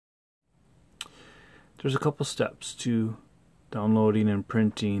There's a couple steps to downloading and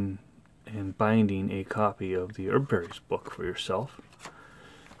printing and binding a copy of the Herb Fairies book for yourself.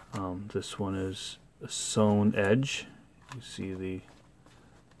 This one is a sewn edge. You see the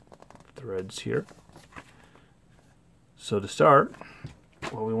threads here. So to start,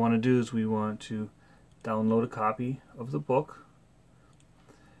 what we want to do is we want to download a copy of the book,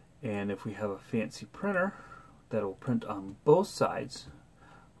 and if we have a fancy printer that will print on both sides,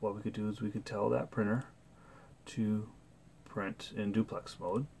 what we could do is we could tell that printer to print in duplex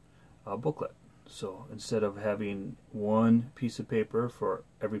mode a booklet. So instead of having one piece of paper for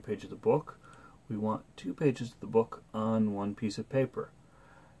every page of the book, we want 2 pages of the book on one piece of paper.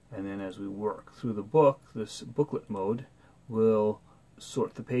 And then as we work through the book, this booklet mode will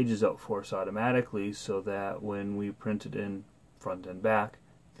sort the pages out for us automatically, so that when we print it in front and back,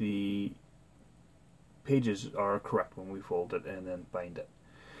 the pages are correct when we fold it and then bind it.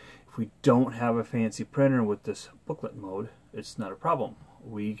 If we don't have a fancy printer with this booklet mode, it's not a problem.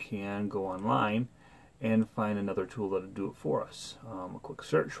 We can go online and find another tool that'll do it for us. A quick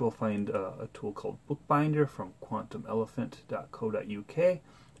search will find a tool called Bookbinder from quantumelephant.co.uk.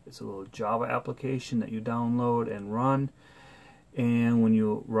 It's a little Java application that you download and run, and when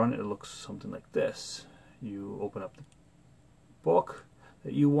you run it, it looks something like this. You open up the book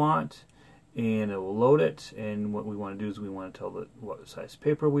that you want, and it will load it, and what we want to do is we want to tell it what size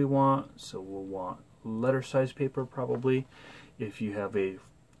paper we want. So we'll want letter size paper probably. If you have a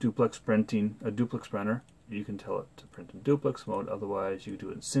duplex printer, you can tell it to print in duplex mode. Otherwise, you do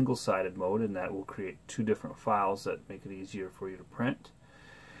it in single-sided mode, and that will create 2 different files that make it easier for you to print.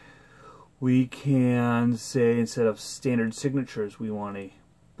 We can say instead of standard signatures, we want a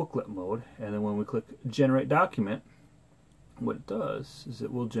booklet mode, and then when we click Generate Document, what it does is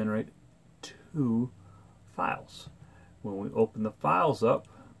it will generate 2 files. When we open the files up,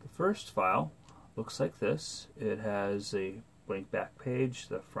 the first file looks like this. It has a blank back page,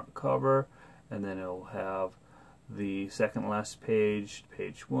 the front cover, and then it'll have the second last page,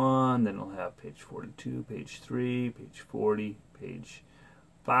 page 1, then it'll have page 42, page 3, page 40, page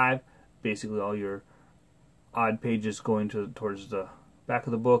 5. Basically all your odd pages going towards the back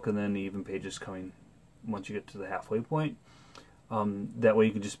of the book, and then the even pages coming once you get to the halfway point. That way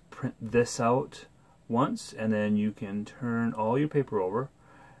you can just print this out once, and then you can turn all your paper over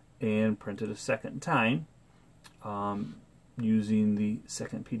and print it a second time using the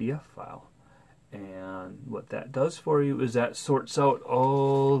second PDF file. And what that does for you is that sorts out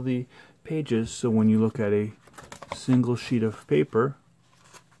all the pages, so when you look at a single sheet of paper,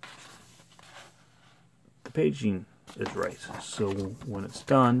 the paging is right. So when it's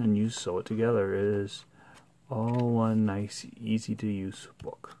done and you sew it together, it is all one nice, easy to use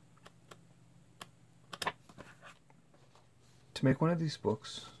book. To make one of these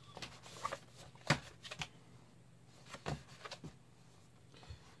books,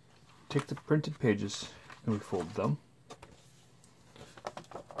 take the printed pages and we fold them.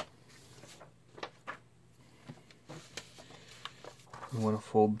 We want to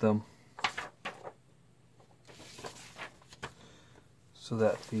fold them so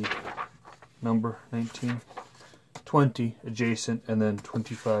that the number 19, 20 adjacent, and then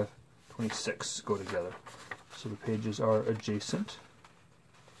 25, 26 go together. So the pages are adjacent,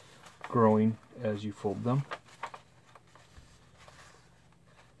 growing as you fold them.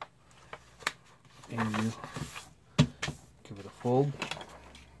 And you give it a fold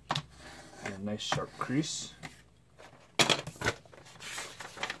and a nice sharp crease.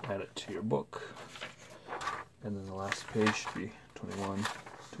 Add it to your book, and then the last page should be 21,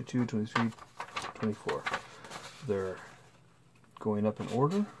 22, 23, 24. They're going up in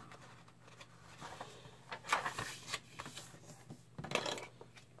order.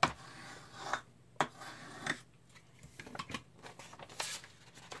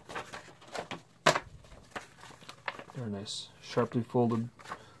 They're a nice sharply folded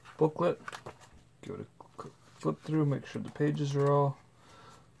booklet. Give it a quick flip through, make sure the pages are all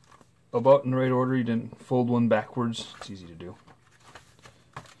about in the right order. You didn't fold one backwards. It's easy to do.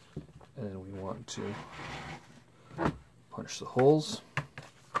 And then we want to punch the holes.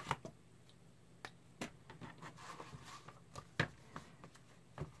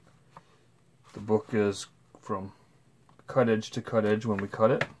 The book is from cut edge to cut edge when we cut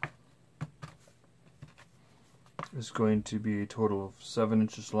it. It's going to be a total of 7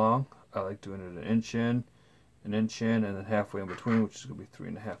 inches long. I like doing it an inch in, and then halfway in between, which is going to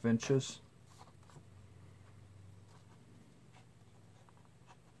be 3.5 inches.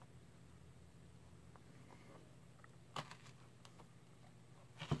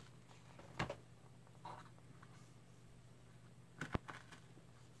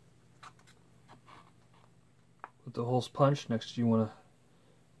 with the holes punched. Next you want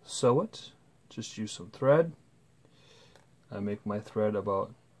to sew it. Just use some thread. I make my thread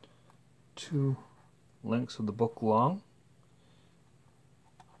about 2 lengths of the book long.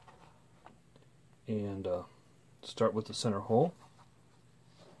 And start with the center hole.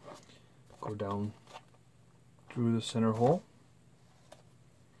 Go down through the center hole.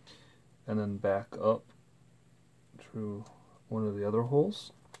 And then back up through one of the other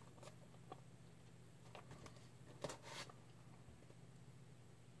holes.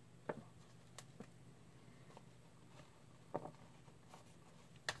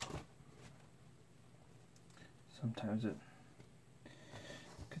 Sometimes it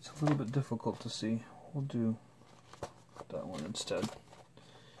gets a little bit difficult to see. We'll do that one instead.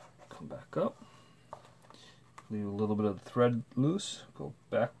 Come back up. Leave a little bit of the thread loose. Go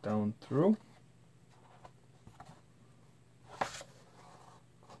back down through.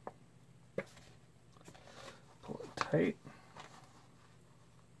 Pull it tight.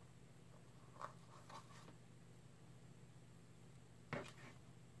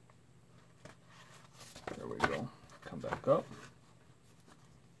 There we go. Come back up.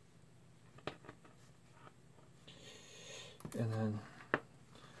 And then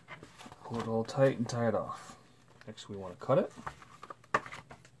pull it all tight and tie it off. Next we want to cut it.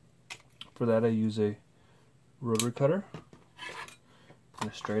 For that I use a rotary cutter and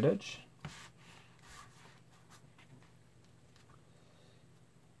a straight edge.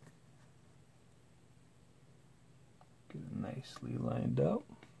 Get it nicely lined up.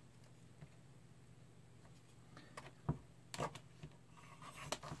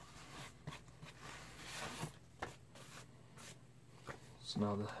 So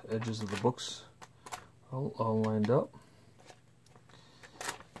now the edges of the books are all lined up.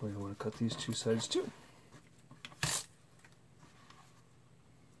 We're going to want to cut these 2 sides too.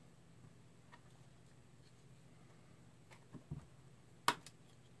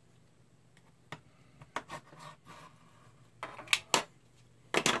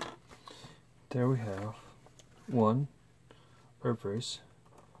 There we have one Fairies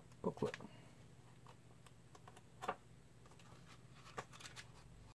booklet.